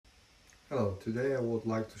Hello, today I would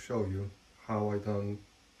like to show you how I done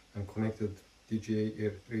and connected DJI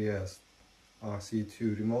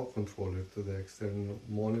RC2 remote controller to the external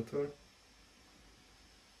monitor.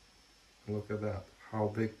 Look at that, how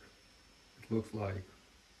big it looks like.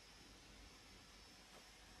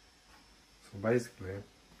 So basically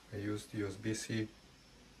I used USB-C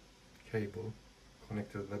cable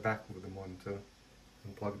connected to the back of the monitor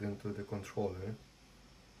and plugged into the controller.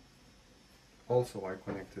 Also I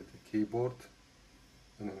connected the keyboard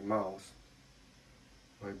and the mouse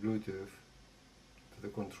by Bluetooth to the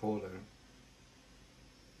controller,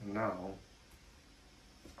 and now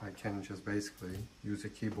I can just basically use a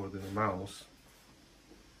keyboard and a mouse,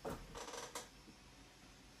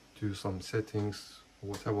 do some settings,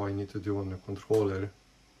 whatever I need to do on the controller,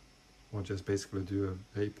 or just basically do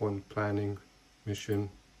a waypoint planning mission.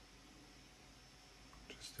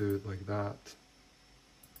 Just do it like that.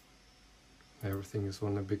 Everything is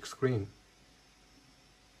on a big screen.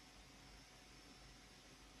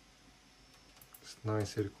 It's a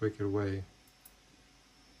nicer, quicker way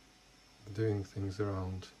of doing things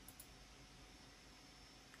around.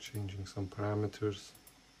 Changing some parameters.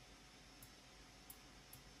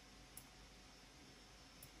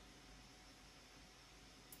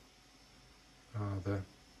 Rather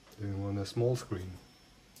doing on a small screen.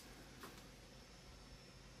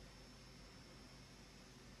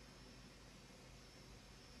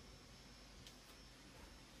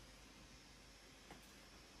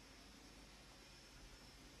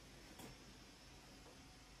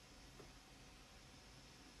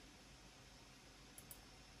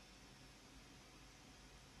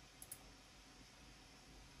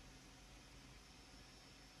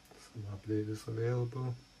 Some update is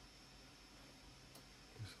available.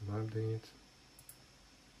 Do some update.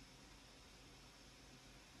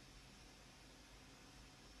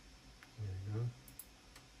 There you go.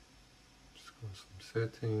 Just go some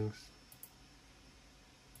settings.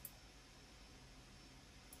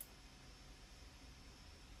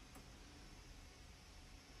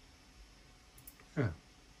 Yeah,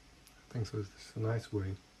 I think so. It's a nice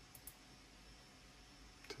way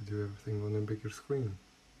to do everything on a bigger screen.